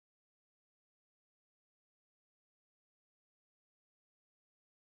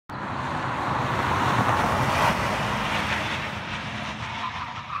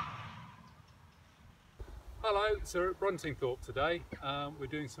Hello, so at Bruntingthorpe today we're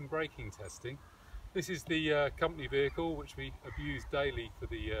doing some braking testing. This is the company vehicle which we have used daily for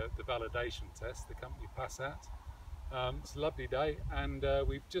the validation test, the company Passat. It's a lovely day and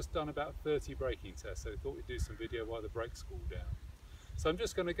we've just done about 30 braking tests, so we thought we'd do some video while the brakes cool down. So I'm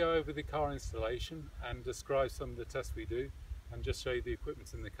just going to go over the car installation and describe some of the tests we do and just show you the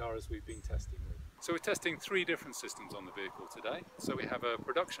equipment in the car as we've been testing with. So we're testing three different systems on the vehicle today. So we have a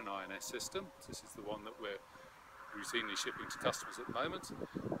production INS system. This is the one that we're routinely shipping to customers at the moment.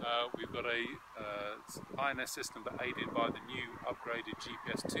 We've got a INS system but aided by the new upgraded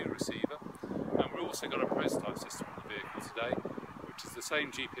GPS2 receiver. And we've also got a prototype system on the vehicle today, which is the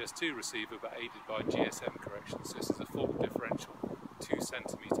same GPS2 receiver but aided by GSM correction. So this is a full differential 2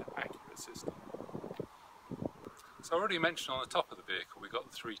 centimetre accurate system. So I already mentioned on the top of the vehicle we've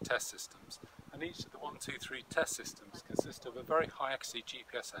got the three test systems, and each of the 1, 2, 3 test systems consist of a very high accuracy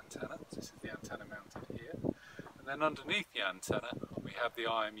GPS antenna. This is the antenna mounted here, and then underneath the antenna we have the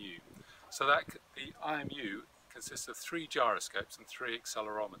IMU. So that the IMU consists of 3 gyroscopes and 3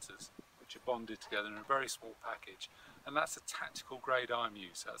 accelerometers which are bonded together in a very small package, and that's a tactical grade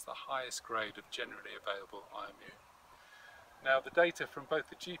IMU, so that's the highest grade of generally available IMU. Now the data from both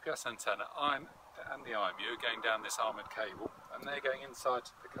the GPS antenna and the IMU are going down this armoured cable, and they're going inside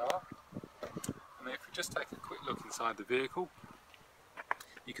the car. And if we just take a quick look inside the vehicle,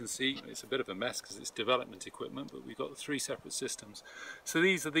 you can see it's a bit of a mess because it's development equipment, but we've got 3 separate systems. So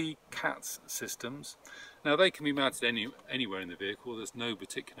these are the CATS systems. Now they can be mounted anywhere in the vehicle. There's no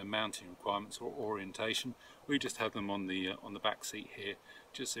particular mounting requirements or orientation. We just have them on the back seat here,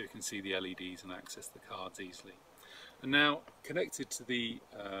 just so you can see the LEDs and access the cards easily. And now, connected to the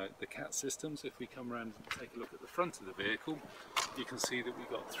CAT systems, if we come around and take a look at the front of the vehicle, you can see that we've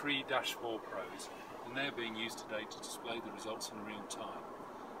got 3 Dash 4 Pros, and they're being used today to display the results in real time.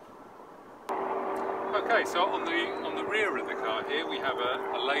 Okay, so on the rear of the car here we have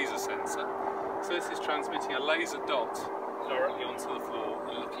a laser sensor. So this is transmitting a laser dot directly onto the floor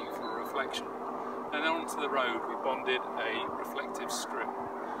and looking for a reflection. And then onto the road we bonded a reflective strip.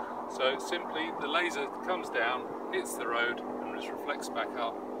 So simply the laser comes down, hits the road and reflects back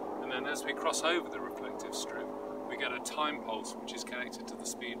up, and then as we cross over the reflective strip we get a time pulse which is connected to the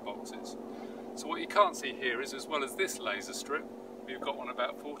speed boxes. So what you can't see here is, as well as this laser strip, we've got one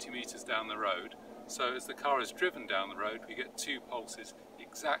about 40 metres down the road. So as the car is driven down the road we get 2 pulses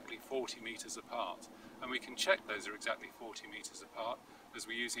exactly 40 metres apart, and we can check those are exactly 40 metres apart as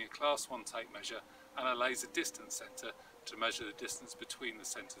we're using a class 1 tape measure and a laser distance centre to measure the distance between the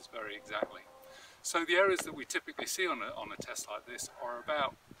centres very exactly. So the errors that we typically see on a test like this are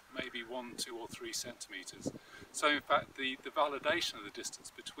about maybe 1, 2 or 3 centimetres. So in fact the validation of the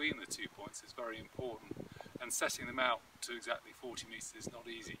distance between the 2 points is very important, and setting them out to exactly 40 metres is not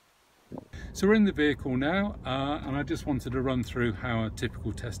easy. So we're in the vehicle now, and I just wanted to run through how a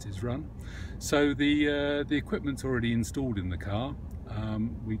typical test is run. So the equipment's already installed in the car.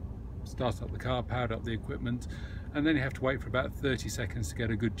 We start up the car, powered up the equipment, and then you have to wait for about 30 seconds to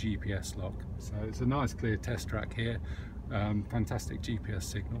get a good GPS lock. So it's a nice clear test track here, fantastic GPS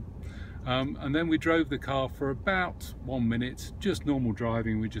signal. And then we drove the car for about 1 minute, just normal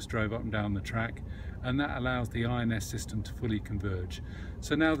driving. We just drove up and down the track, and that allows the INS system to fully converge.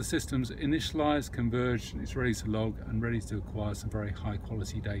 So now the system's initialized, converged, and it's ready to log and ready to acquire some very high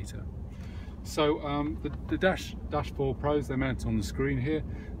quality data. So the Dash 4 Pros, they're mounted on the screen here.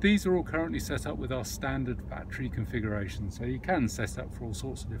 These are all currently set up with our standard factory configuration, so you can set up for all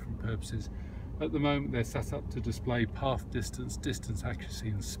sorts of different purposes. At the moment they're set up to display path distance, distance accuracy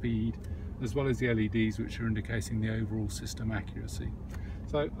and speed, as well as the LEDs which are indicating the overall system accuracy.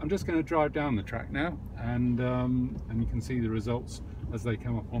 So I'm just going to drive down the track now, and you can see the results as they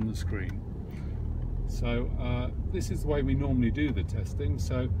come up on the screen. So this is the way we normally do the testing.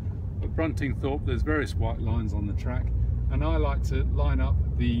 So at Bruntingthorpe there's various white lines on the track, and I like to line up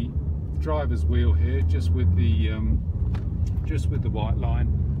the driver's wheel here just with the white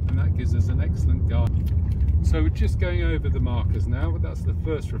line, and that gives us an excellent guide. So we're just going over the markers now, but that's the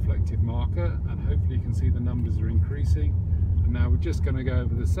first reflective marker, and hopefully you can see the numbers are increasing. And now we're just going to go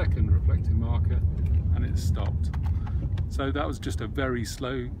over the second reflective marker, and it's stopped. So that was just a very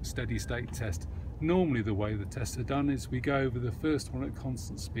slow, steady state test. Normally the way the tests are done is we go over the first one at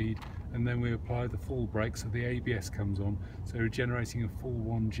constant speed, and then we apply the full brake so the ABS comes on, so we're generating a full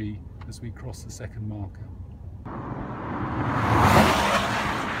 1G as we cross the second marker.